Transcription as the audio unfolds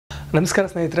ನಮಸ್ಕಾರ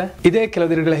ಸ್ನೇಹಿತರೆ, ಇದೇ ಕೆಲವು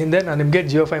ದಿನಗಳ ಹಿಂದೆ ನಾನು ನಿಮಗೆ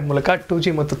Jio-Fi ಮೂಲಕ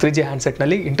 2G ಮತ್ತು 3G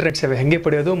ಹ್ಯಾಂಡ್ಸೆಟ್ನಲ್ಲಿ ಇಂಟರ್ನೆಟ್ ಸೇವೆ ಹೇಗೆ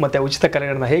ಪಡೆಯೋದು ಮತ್ತು ಉಚಿತ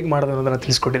ಕರೆಗಳನ್ನು ಹೇಗೆ ಮಾಡೋದು ಅನ್ನೋದನ್ನು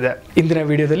ತಿಳಿಸ್ಕೊಟ್ಟಿದ್ದೆ. ಇಂದಿನ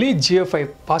ವಿಡಿಯೋದಲ್ಲಿ Jio-Fi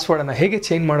ಪಾಸ್ವರ್ಡನ್ನು ಹೇಗೆ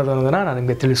ಚೇಂಜ್ ಮಾಡೋದು ಅನ್ನೋದನ್ನು ನಾನು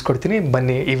ನಿಮಗೆ ತಿಳಿಸ್ಕೊಡ್ತೀನಿ.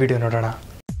 ಬನ್ನಿ ಈ ವಿಡಿಯೋ ನೋಡೋಣ.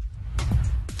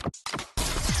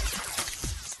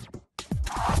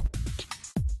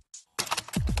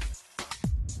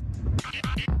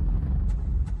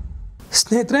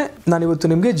 ಸ್ನೇಹಿತರೆ, ನಾನಿವತ್ತು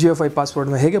ನಿಮಗೆ Jio-Fi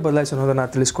ಪಾಸ್ವರ್ಡ್ನ ಹೇಗೆ ಬದಲಾಯಿಸೋದನ್ನು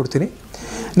ತಿಳಿಸ್ಕೊಡ್ತೀನಿ.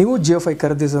 ನೀವು Jio-Fi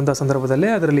ಖರೀದಿಸಿದಂಥ ಸಂದರ್ಭದಲ್ಲೇ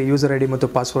ಅದರಲ್ಲಿ ಯೂಸರ್ ಐ ಡಿ ಮತ್ತು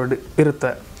ಪಾಸ್ವರ್ಡ್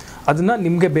ಇರುತ್ತೆ. ಅದನ್ನು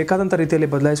ನಿಮಗೆ ಬೇಕಾದಂಥ ರೀತಿಯಲ್ಲಿ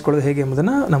ಬದಲಾಯಿಸ್ಕೊಳ್ಳೋದು ಹೇಗೆ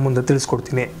ಎಂಬುದನ್ನು ನಾನು ಮುಂದೆ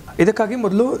ತಿಳಿಸ್ಕೊಡ್ತೀನಿ. ಇದಕ್ಕಾಗಿ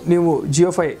ಮೊದಲು ನೀವು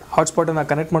Jio-Fi ಹಾಟ್ಸ್ಪಾಟನ್ನು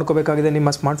ಕನೆಕ್ಟ್ ಮಾಡ್ಕೋಬೇಕಾಗಿದೆ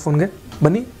ನಿಮ್ಮ ಸ್ಮಾರ್ಟ್ಫೋನ್ಗೆ.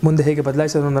 ಬನ್ನಿ ಮುಂದೆ ಹೇಗೆ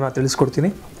ಬದಲಾಯಿಸೋದನ್ನು ನಾನು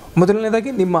ತಿಳಿಸ್ಕೊಡ್ತೀನಿ.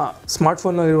 ಮೊದಲನೇದಾಗಿ ನಿಮ್ಮ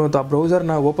ಸ್ಮಾರ್ಟ್ಫೋನ್ನಲ್ಲಿರುವಂಥ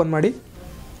ಬ್ರೌಸರ್ನ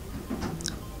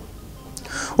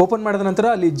ಓಪನ್ ಮಾಡಿದ ನಂತರ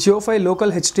ಅಲ್ಲಿ Jio-Fi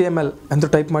ಲೋಕಲ್ HTML ಅಂತ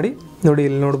ಟೈಪ್ ಮಾಡಿ. ನೋಡಿ,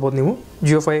 ಇಲ್ಲಿ ನೋಡ್ಬೋದು ನೀವು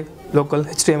Jio-Fi ಲೋಕಲ್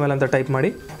HTML ಅಂತ ಟೈಪ್ ಮಾಡಿ.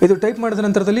 ಇದು ಟೈಪ್ ಮಾಡಿದ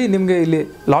ನಂತರದಲ್ಲಿ ನಿಮಗೆ ಇಲ್ಲಿ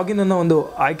ಲಾಗಿನ್ ಅನ್ನೋ ಒಂದು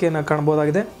ಆಯ್ಕೆಯನ್ನು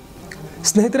ಕಾಣಬಹುದಾಗಿದೆ.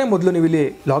 ಸ್ನೇಹಿತರೆ, ಮೊದಲು ನೀವು ಇಲ್ಲಿ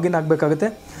ಲಾಗಿನ್ ಆಗಬೇಕಾಗುತ್ತೆ.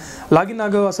 ಲಾಗಿನ್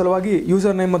ಆಗುವ ಸಲುವಾಗಿ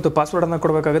ಯೂಸರ್ ನೇಮ್ ಮತ್ತು ಪಾಸ್ವರ್ಡನ್ನು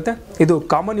ಕೊಡಬೇಕಾಗುತ್ತೆ. ಇದು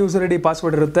common user I D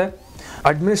password ಇರುತ್ತೆ.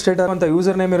 ಅಡ್ಮಿನಿಸ್ಟ್ರೇಟರ್ ಅಂತ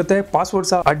ಯೂಸರ್ ನೇಮ್ ಇರುತ್ತೆ. ಪಾಸ್ವರ್ಡ್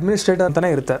ಸಹ ಅಡ್ಮಿನಿಸ್ಟ್ರೇಟರ್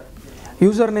ಅಂತಲೇ ಇರುತ್ತೆ.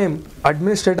 ಯೂಸರ್ ನೇಮ್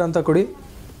ಅಡ್ಮಿನಿಸ್ಟ್ರೇಟರ್ ಅಂತ ಕೊಡಿ.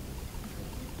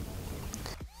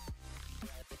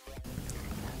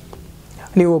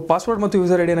 ನೀವು ಪಾಸ್ವರ್ಡ್ ಮತ್ತು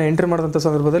ಯೂಸರ್ ಐ ಡಿಯನ್ನು ಎಂಟ್ರಿ ಮಾಡಿದಂಥ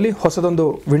ಸಂದರ್ಭದಲ್ಲಿ ಹೊಸದೊಂದು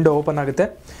ವಿಂಡೋ ಓಪನ್ ಆಗುತ್ತೆ.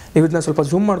 ನೀವು ಇದನ್ನ ಸ್ವಲ್ಪ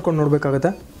ಝೂಮ್ ಮಾಡ್ಕೊಂಡು ನೋಡಬೇಕಾಗುತ್ತೆ.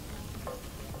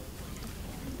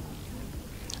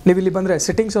 ನೀವು ಇಲ್ಲಿ ಬಂದರೆ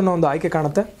ಸೆಟ್ಟಿಂಗ್ಸ್ ಅನ್ನೋ ಒಂದು ಆಯ್ಕೆ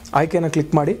ಕಾಣುತ್ತೆ. ಆಯ್ಕೆಯನ್ನು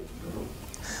ಕ್ಲಿಕ್ ಮಾಡಿ.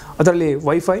 ಅದರಲ್ಲಿ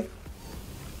ವೈಫೈ,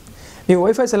 ನೀವು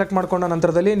ವೈಫೈ ಸೆಲೆಕ್ಟ್ ಮಾಡ್ಕೊಂಡ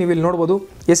ನಂತರದಲ್ಲಿ ನೀವು ಇಲ್ಲಿ ನೋಡ್ಬೋದು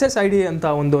SSID ಅಂತ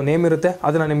ಒಂದು ನೇಮ್ ಇರುತ್ತೆ.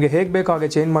 ಅದನ್ನು ನಿಮಗೆ ಹೇಗೆ ಬೇಕೋ ಹಾಗೆ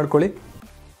ಚೇಂಜ್ ಮಾಡ್ಕೊಳ್ಳಿ.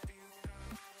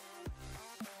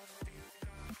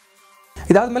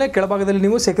 ಇದಾದಮೇಲೆ ಕೆಳಭಾಗದಲ್ಲಿ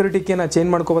ನೀವು ಸೆಕ್ಯೂರಿಟಿ ಕೀನ ಚೇಂಜ್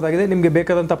ಮಾಡ್ಕೋಬೋದಾಗಿದೆ. ನಿಮಗೆ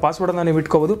ಬೇಕಾದಂಥ ಪಾಸ್ವರ್ಡನ್ನು ನೀವು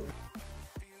ಇಟ್ಕೋಬೋದು.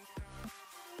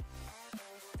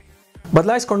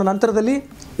 ಬದಲಾಯಿಸಿಕೊಂಡ ನಂತರದಲ್ಲಿ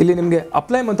ಇಲ್ಲಿ ನಿಮಗೆ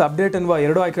ಅಪ್ಲೈ ಮತ್ತು ಅಪ್ಡೇಟ್ ಎನ್ನುವ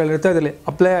ಎರಡು ಆಯ್ಕೆಗಳಿರುತ್ತೆ. ಅದರಲ್ಲಿ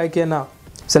ಅಪ್ಲೈ ಆಯ್ಕೆಯನ್ನು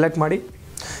ಸೆಲೆಕ್ಟ್ ಮಾಡಿ.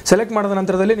 ಸೆಲೆಕ್ಟ್ ಮಾಡಿದ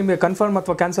ನಂತರದಲ್ಲಿ ನಿಮಗೆ ಕನ್ಫರ್ಮ್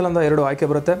ಅಥವಾ ಕ್ಯಾನ್ಸಲ್ ಅಂತ ಎರಡು ಆಯ್ಕೆ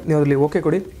ಬರುತ್ತೆ. ನೀವು ಅದರಲ್ಲಿ ಓಕೆ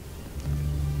ಕೊಡಿ.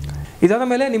 ಇದಾದ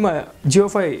ಮೇಲೆ ನಿಮ್ಮ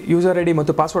Jio-Fi ಯೂಸರ್ ಐ ಡಿ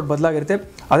ಮತ್ತು ಪಾಸ್ವರ್ಡ್ ಬದಲಾಗಿರುತ್ತೆ.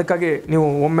 ಅದಕ್ಕಾಗಿ ನೀವು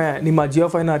ಒಮ್ಮೆ ನಿಮ್ಮ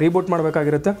Jio-Fiನ ರೀಬೂಟ್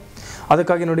ಮಾಡಬೇಕಾಗಿರುತ್ತೆ.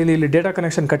 ಅದಕ್ಕಾಗಿ ನೋಡಿ, ಇಲ್ಲಿ ಡೇಟಾ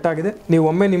ಕನೆಕ್ಷನ್ ಕಟ್ ಆಗಿದೆ. ನೀವು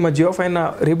ಒಮ್ಮೆ ನಿಮ್ಮ Jio-Fiನ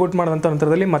ರೀಬೂಟ್ ಮಾಡಿದಂಥ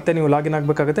ನಂತರದಲ್ಲಿ ಮತ್ತೆ ನೀವು ಲಾಗಿನ್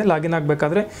ಆಗಬೇಕಾಗುತ್ತೆ. ಲಾಗಿನ್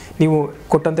ಆಗಬೇಕಾದ್ರೆ ನೀವು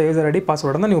ಕೊಟ್ಟಂಥ ಯೂಸರ್ ಐ ಡಿ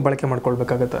ಪಾಸ್ವರ್ಡನ್ನು ನೀವು ಬಳಕೆ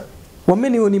ಮಾಡ್ಕೊಳ್ಬೇಕಾಗುತ್ತೆ. ಒಮ್ಮೆ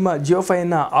ನೀವು ನಿಮ್ಮ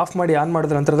Jio-Fiನ ಆಫ್ ಮಾಡಿ ಆನ್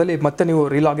ಮಾಡಿದ ನಂತರದಲ್ಲಿ ಮತ್ತೆ ನೀವು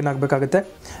ರೀಲಾಗಿನ್ ಆಗಬೇಕಾಗುತ್ತೆ.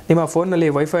 ನಿಮ್ಮ ಫೋನ್ನಲ್ಲಿ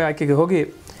ವೈಫೈ ಆಯ್ಕೆಗೆ ಹೋಗಿ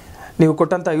ನೀವು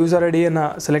ಕೊಟ್ಟಂಥ ಯೂಸರ್ ಐ ಡಿಯನ್ನು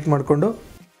ಸೆಲೆಕ್ಟ್ ಮಾಡಿಕೊಂಡು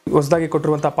ಹೊಸದಾಗಿ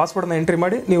ಕೊಟ್ಟಿರುವಂಥ ಪಾಸ್ವರ್ಡನ್ನ ಎಂಟ್ರಿ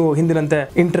ಮಾಡಿ ನೀವು ಹಿಂದಿನಂತೆ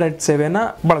ಇಂಟರ್ನೆಟ್ ಸೇವೆಯನ್ನು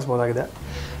ಬಳಸಬಹುದಾಗಿದೆ.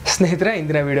 ಸ್ನೇಹಿತರೆ,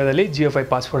 ಇಂದಿನ ವಿಡಿಯೋದಲ್ಲಿ Jio-Fi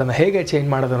ಪಾಸ್ವರ್ಡನ್ನು ಹೇಗೆ ಚೇಂಜ್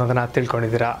ಮಾಡೋದು ಅನ್ನೋದನ್ನು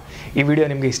ತಿಳ್ಕೊಂಡಿದ್ದೀರಾ. ಈ ವಿಡಿಯೋ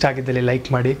ನಿಮಗೆ ಇಷ್ಟ ಆಗಿದ್ದಲ್ಲಿ ಲೈಕ್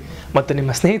ಮಾಡಿ ಮತ್ತು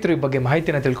ನಿಮ್ಮ ಸ್ನೇಹಿತರು ಈ ಬಗ್ಗೆ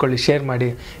ಮಾಹಿತಿನ ತಿಳ್ಕೊಳ್ಳಿ, ಶೇರ್ ಮಾಡಿ.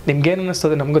 ನಿಮ್ಗೇನು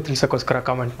ಅನ್ನಿಸ್ತದೆ ನಮಗೂ ತಿಳಿಸೋಕ್ಕೋಸ್ಕರ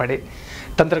ಕಾಮೆಂಟ್ ಮಾಡಿ.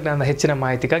 ತಂತ್ರಜ್ಞಾನದ ಹೆಚ್ಚಿನ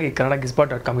ಮಾಹಿತಿಗಾಗಿ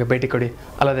kannada.com ಭೇಟಿ ಕೊಡಿ.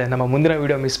 ಅಲ್ಲದೆ ನಮ್ಮ ಮುಂದಿನ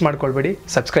ವಿಡಿಯೋ ಮಿಸ್ ಮಾಡ್ಕೊಳ್ಬೇಡಿ.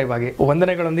 ಸಬ್ಸ್ಕ್ರೈಬ್ ಆಗಿ.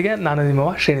 ವಂದನೆಗಳೊಂದಿಗೆ ನಾನು ನಿಮ್ಮ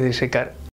ಶ್ರೀನಿಧಿ ಶೇಖರ್.